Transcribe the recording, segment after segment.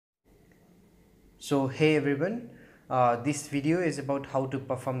So hey everyone, this video is about how to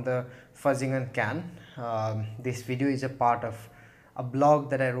perform the fuzzing on CAN. This video is a part of a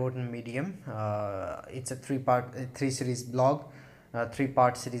blog that I wrote in Medium. It's a three series blog,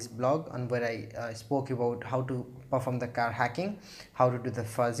 three-part series blog, on where I spoke about how to perform the car hacking, how to do the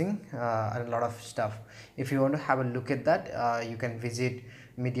fuzzing, and a lot of stuff. If you want to have a look at that, you can visit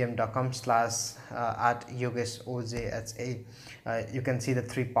medium.com/@yogesojsa. You can see the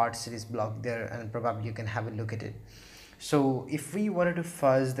three-part series blog there, and probably you can have a look at it. So if we wanted to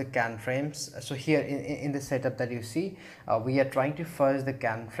fuzz the CAN frames, so here in the setup that you see, we are trying to fuzz the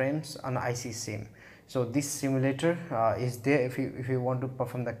CAN frames on ICSim. So this simulator is there if you want to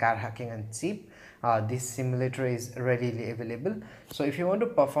perform the car hacking on cheap. This simulator is readily available. So if you want to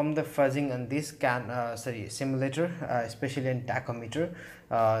perform the fuzzing on this simulator, especially in tachometer,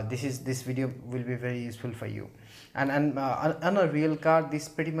 this video will be very useful for you. And on a real car, this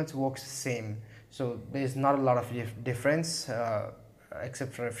pretty much works the same. So there is not a lot of difference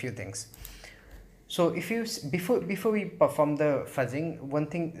except for a few things. So if you before we perform the fuzzing, one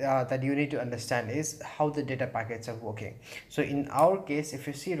thing that you need to understand is how the data packets are working. So in our case, if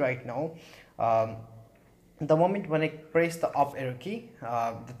you see right now, the moment when I press the up arrow key,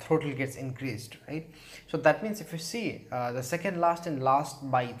 the throttle gets increased, right? So that means if you see, the second last and last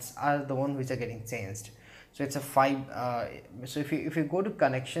bytes are the one which are getting changed. So it's a 5. So if you go to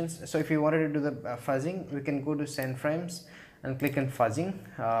connections, so if you wanted to do the fuzzing, we can go to send frames and click on fuzzing.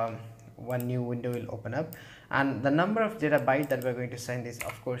 One new window will open up, and the number of data byte that we're going to send is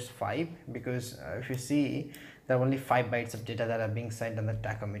of course 5, because if you see, there are only 5 bytes of data that are being sent on the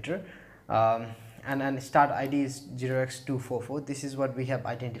tachometer. And start ID is 0x244. This is what we have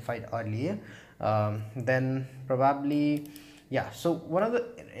identified earlier. Then probably, yeah, so one of the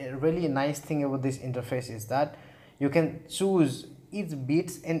really nice thing about this interface is that you can choose each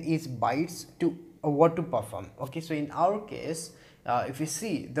bits and each bytes to what to perform. Okay, so in our case, if you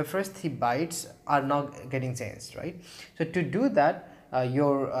see, the first 3 bytes are now getting changed, right? So to do that,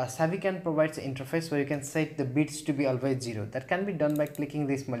 your SavvyCAN provides an interface where you can set the bits to be always 0. That can be done by clicking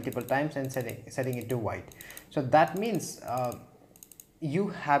this multiple times and setting it to white. So that means you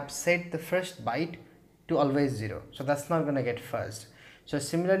have set the first byte to always 0. So that's not going to get fuzzed. So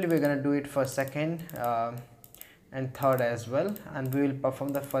similarly, we're going to do it for second and third as well, and we will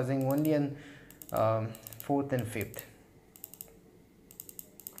perform the fuzzing only on fourth and fifth.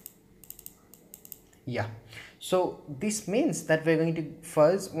 Yeah, so this means that we're going to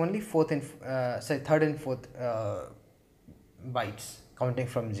fuzz only third and fourth bytes, counting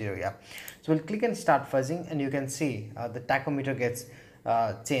from 0. Yeah, so we'll click and start fuzzing, and you can see the tachometer gets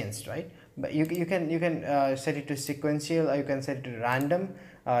changed, right? But you can set it to sequential, or you can set it to random,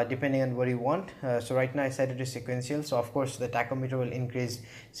 depending on what you want. So right now I set it to sequential, so of course the tachometer will increase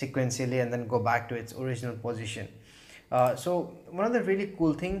sequentially and then go back to its original position. So one of the really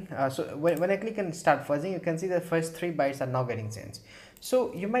cool thing, so when I click and start fuzzing, you can see the first 3 bytes are now getting changed.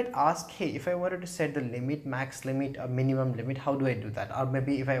 So you might ask, hey, if I wanted to set the limit, max limit, or minimum limit, how do I do that? Or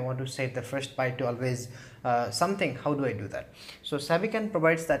maybe if I want to set the first byte to always something, how do I do that? So SavvyCAN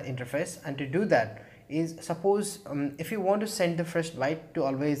provides that interface, and to do that is, suppose if you want to send the first byte to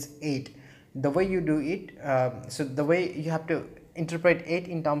always 8, the way you do it, so the way you have to interpret 8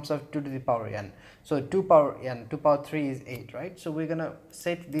 in terms of 2 to the power n. So 2 power n, 2 power 3 is 8, right? So we're gonna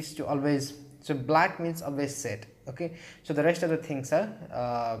set this to always, so black means always set. Okay, so the rest of the things are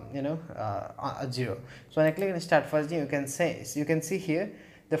a 0. So when I click and start fuzzing, you can see here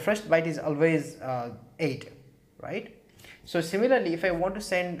the first byte is always 8, right? So similarly, if I want to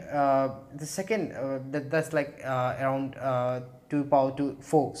send the second, that's like around 2 power to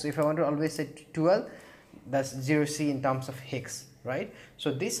 4. So if I want to always set 12, that's 0c in terms of hex, right?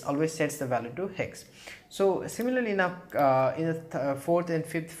 So this always sets the value to hex. So similarly, now in the fourth and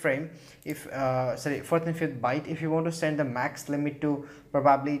fifth frame, if fourth and fifth byte, if you want to send the max limit to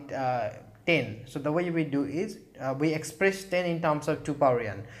probably 10, so the way we do is we express 10 in terms of 2 power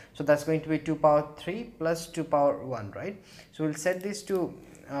n. So that's going to be 2 power 3 plus 2 power 1, right? So we'll set this to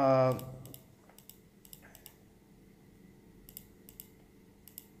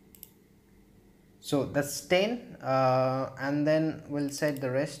so that's 10, and then we'll set the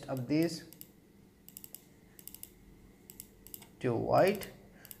rest of these to white,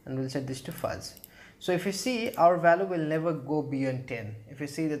 and we'll set this to fuzz. So if you see, our value will never go beyond 10. If you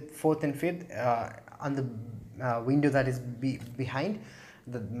see the fourth and fifth on the window that is behind,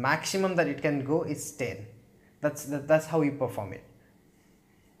 the maximum that it can go is 10. That's how you perform it.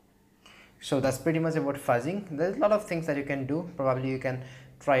 So that's pretty much about fuzzing. There's a lot of things that you can do. Probably you can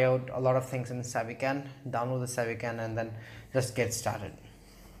try out a lot of things in SavvyCAN, download the SavvyCAN, and then just get started.